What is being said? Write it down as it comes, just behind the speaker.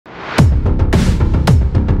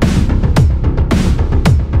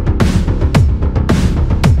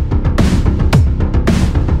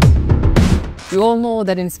all know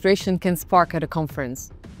that inspiration can spark at a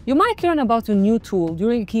conference. You might learn about a new tool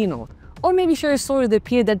during a keynote, or maybe share a story with a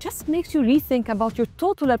peer that just makes you rethink about your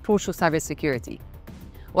total approach to cybersecurity.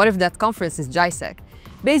 What if that conference is GISEC?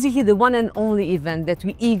 Basically the one and only event that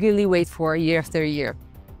we eagerly wait for year after year.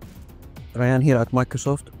 Rayane, here at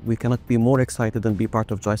Microsoft, we cannot be more excited than be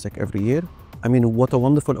part of GISEC every year. I mean, what a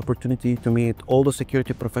wonderful opportunity to meet all the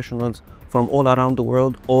security professionals from all around the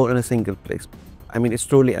world, all in a single place. I mean, it's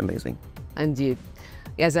truly amazing. Indeed.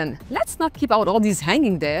 Yazan, let's not keep all these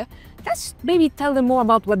hanging there. Let's maybe tell them more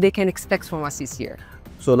about what they can expect from us this year.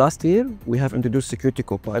 So last year, we have introduced Security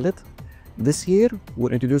Copilot. This year,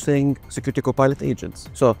 we're introducing Security Copilot Agents.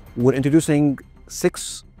 So we're introducing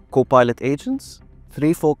 6 Copilot agents,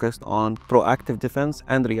 3 focused on proactive defense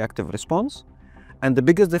and reactive response. And the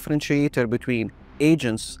biggest differentiator between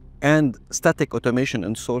agents and static automation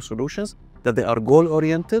and SOAR solutions, that they are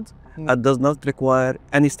goal-oriented and does not require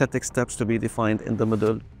any static steps to be defined in the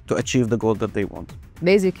middle to achieve the goal that they want.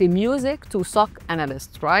 Basically music to SOC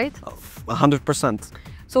analysts, right? 100%.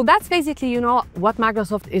 So that's basically, what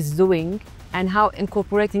Microsoft is doing and how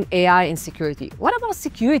incorporating AI in security. What about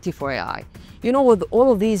security for AI? With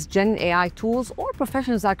all of these Gen AI tools, all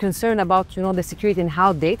professionals are concerned about, the security and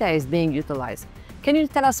how data is being utilized. Can you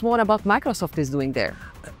tell us more about Microsoft is doing there?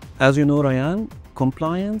 As you know, Rayane,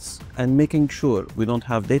 compliance and making sure we don't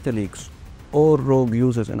have data leaks or rogue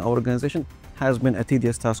users in our organization has been a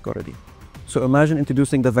tedious task already. So imagine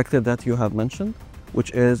introducing the vector that you have mentioned,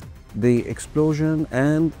 which is the explosion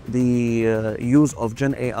and the use of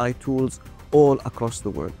Gen AI tools all across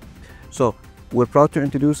the world. So we're proud to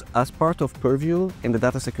introduce, as part of Purview in the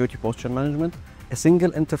data security posture management, a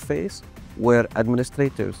single interface where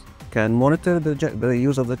administrators can monitor the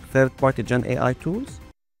use of the third-party Gen AI tools,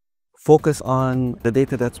 focus on the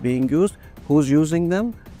data that's being used, who's using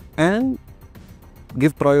them, and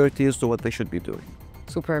give priorities to what they should be doing.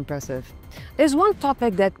 Super impressive. There's one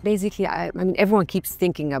topic that basically, everyone keeps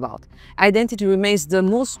thinking about. Identity remains the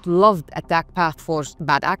most loved attack path for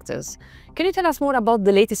bad actors. Can you tell us more about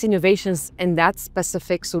the latest innovations in that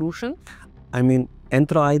specific solution?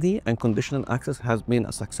 Entra ID and conditional access has been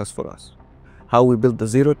a success for us. How we build the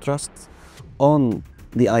zero trust on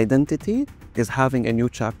the identity is having a new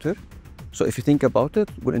chapter. So if you think about it,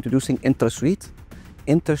 we're introducing IntraSuite.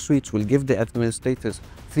 IntraSuites will give the administrators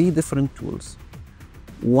 3 different tools.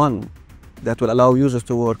 One that will allow users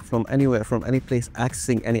to work from anywhere, from any place,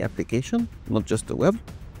 accessing any application, not just the web.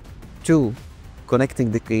 2,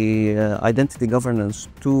 connecting the identity governance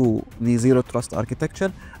to the zero trust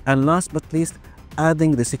architecture. And last but least,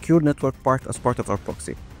 adding the secure network part as part of our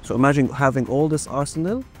proxy. So imagine having all this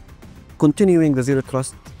arsenal, continuing the zero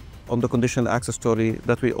trust on the conditional access story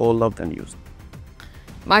that we all loved and used.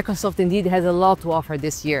 Microsoft indeed has a lot to offer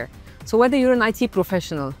this year. So whether you're an IT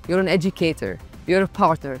professional, you're an educator, you're a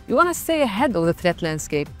partner, you want to stay ahead of the threat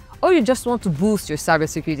landscape, or you just want to boost your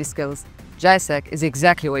cybersecurity skills, GISEC is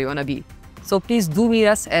exactly where you want to be. So please do meet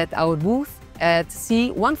us at our booth at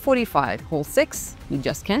C145, Hall 6. We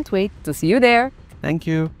just can't wait to see you there. Thank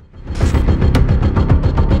you.